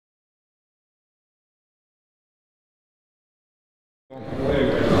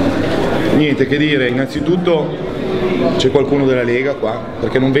Niente che dire, innanzitutto c'è qualcuno della Lega qua,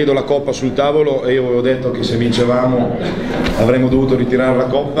 perché non vedo la coppa sul tavolo e io avevo detto che se vincevamo avremmo dovuto ritirare la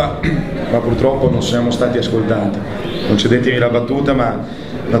coppa, ma purtroppo non siamo stati ascoltati. Concedetemi la battuta, ma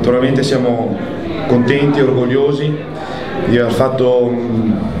naturalmente siamo contenti e orgogliosi di aver fatto,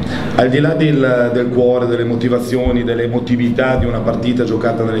 al di là del cuore, delle motivazioni, dell'emotività di una partita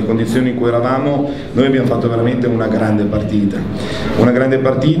giocata nelle condizioni in cui eravamo, noi abbiamo fatto veramente una grande partita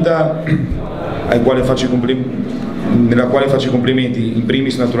nella quale faccio i complimenti in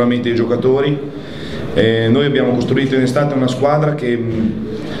primis naturalmente ai giocatori. Noi abbiamo costruito in estate una squadra che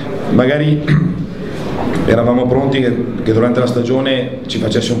magari eravamo pronti che durante la stagione ci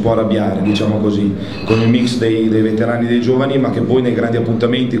facesse un po' arrabbiare, diciamo così, con il mix dei veterani e dei giovani, ma che poi nei grandi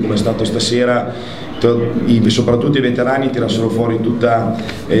appuntamenti come è stato stasera soprattutto i veterani tirassero fuori tutta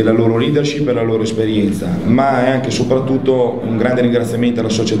la loro leadership e la loro esperienza. Ma è anche e soprattutto un grande ringraziamento alla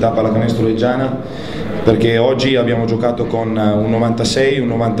società pallacanestro reggiana, perché oggi abbiamo giocato con un 96, un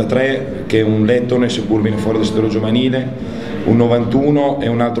 93 che è un lettone seppur viene fuori dal settore giovanile, un 91 e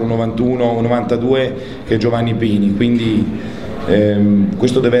un altro 91, un 92 che è Giovanni Pini, quindi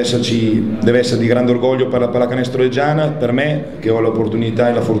questo deve essere di grande orgoglio per la pallacanestro reggiana, per me che ho l'opportunità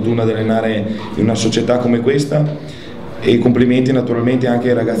e la fortuna di allenare in una società come questa, e complimenti naturalmente anche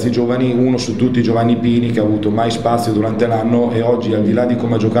ai ragazzi giovani, uno su tutti Giovanni Pini, che ha avuto mai spazio durante l'anno e oggi, al di là di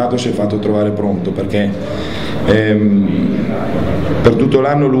come ha giocato, si è fatto trovare pronto, perché per tutto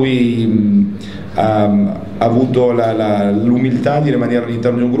l'anno lui ha avuto l'umiltà di rimanere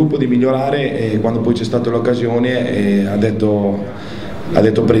all'interno di un gruppo, di migliorare, e quando poi c'è stata l'occasione ha detto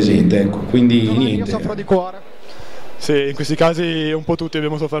presente, ecco. Quindi niente. Io soffro di cuore. Sì, in questi casi un po' tutti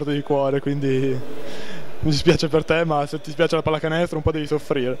abbiamo sofferto di cuore, quindi mi dispiace per te, ma se ti piace la pallacanestro un po' devi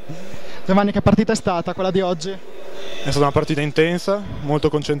soffrire. Giovanni, che partita è stata quella di oggi? È stata una partita intensa, molto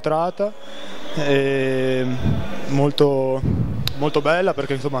concentrata e molto bella,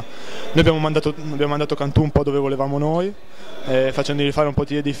 perché insomma noi abbiamo mandato Cantù un po' dove volevamo noi, facendogli fare un po'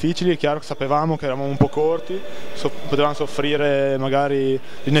 tiri difficili. È chiaro che sapevamo che eravamo un po' corti, potevamo soffrire magari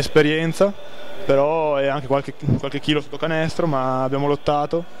l'inesperienza, però è anche qualche chilo sotto canestro, ma abbiamo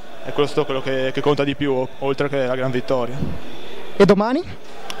lottato e questo è quello che conta di più, oltre che la gran vittoria. E domani?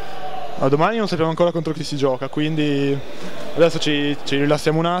 Domani non sappiamo ancora contro chi si gioca, quindi adesso ci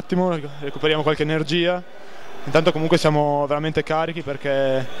rilassiamo un attimo, recuperiamo qualche energia. Intanto comunque siamo veramente carichi,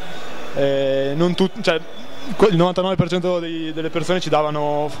 perché il 99% delle persone ci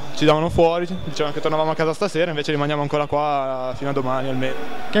davano fuori, dicevano che tornavamo a casa stasera, invece rimaniamo ancora qua fino a domani almeno.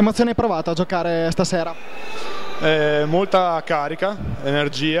 Che emozione hai provato a giocare stasera? Molta carica,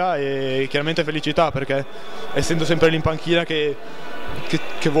 energia e chiaramente felicità, perché essendo sempre lì in panchina che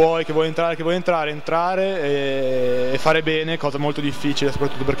vuoi entrare e fare bene, cosa molto difficile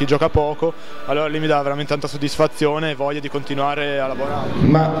soprattutto per chi gioca poco, allora lì mi dà veramente tanta soddisfazione e voglia di continuare a lavorare.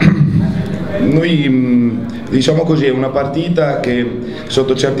 Ma noi, diciamo così, è una partita che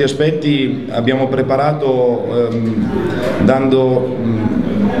sotto certi aspetti abbiamo preparato dando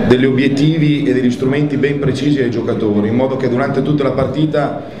degli obiettivi e degli strumenti ben precisi ai giocatori, in modo che durante tutta la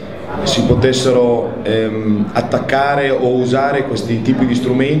partita si potessero attaccare o usare questi tipi di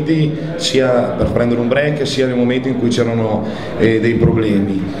strumenti sia per prendere un break sia nel momento in cui c'erano dei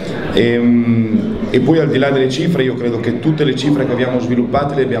problemi. E poi, al di là delle cifre, io credo che tutte le cifre che abbiamo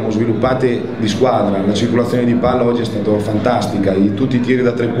sviluppate le abbiamo sviluppate di squadra. La circolazione di palla oggi è stata fantastica, tutti i tiri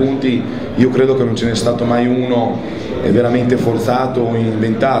da 3 punti io credo che non ce n'è stato mai uno veramente forzato o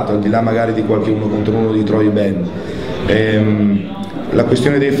inventato, al di là magari di qualche 1 contro 1 di Troy Ben. La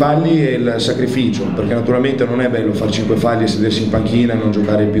questione dei falli è il sacrificio, perché naturalmente non è bello fare 5 falli e sedersi in panchina e non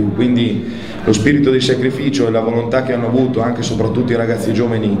giocare più, quindi lo spirito di sacrificio e la volontà che hanno avuto anche e soprattutto i ragazzi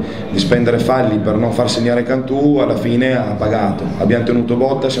giovani di spendere falli per non far segnare Cantù alla fine ha pagato. Abbiamo tenuto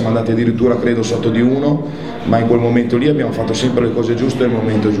botta, siamo andati addirittura credo sotto di 1, ma in quel momento lì abbiamo fatto sempre le cose giuste nel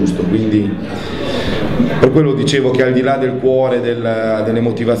momento giusto, quindi per quello dicevo che al di là del cuore, delle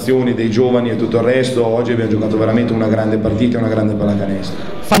motivazioni dei giovani e tutto il resto, oggi abbiamo giocato veramente una grande partita e una grande pallacanestro.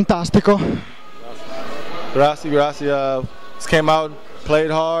 Fantastico. Grazie. Came out,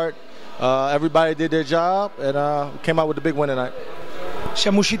 played hard. Everybody did their job and came out with the big win tonight.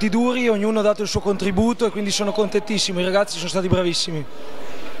 Siamo usciti duri, ognuno ha dato il suo contributo e quindi sono contentissimo, i ragazzi sono stati bravissimi.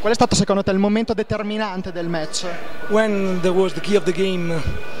 Qual è stato secondo te il momento determinante del match? When there was the key of the game.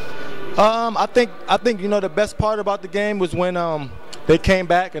 I think you know the best part about the game was when they came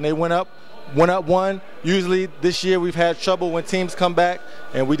back and they went up one. Usually this year we've had trouble when teams come back,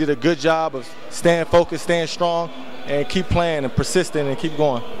 and we did a good job of staying focused, staying strong, and keep playing and persisting and keep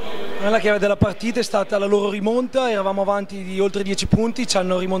going. La chiave della partita è stata la loro rimonta, eravamo avanti di oltre 10 punti, ci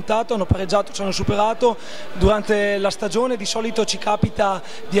hanno rimontato, hanno pareggiato, ci hanno superato. Durante la stagione di solito ci capita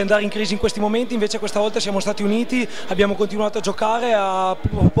di andare in crisi in questi momenti, invece questa volta siamo stati uniti, abbiamo continuato a giocare, a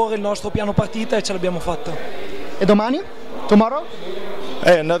proporre il nostro piano partita e ce l'abbiamo fatta. E domani? Tomorrow?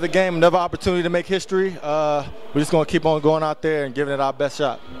 Hey, another game, another opportunity to make history. We're just going to keep on going out there and giving it our best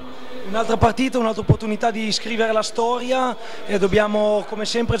shot. Un'altra partita, un'altra opportunità di scrivere la storia e dobbiamo come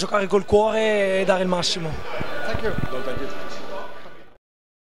sempre giocare col cuore e dare il massimo. Thank you. No, thank you.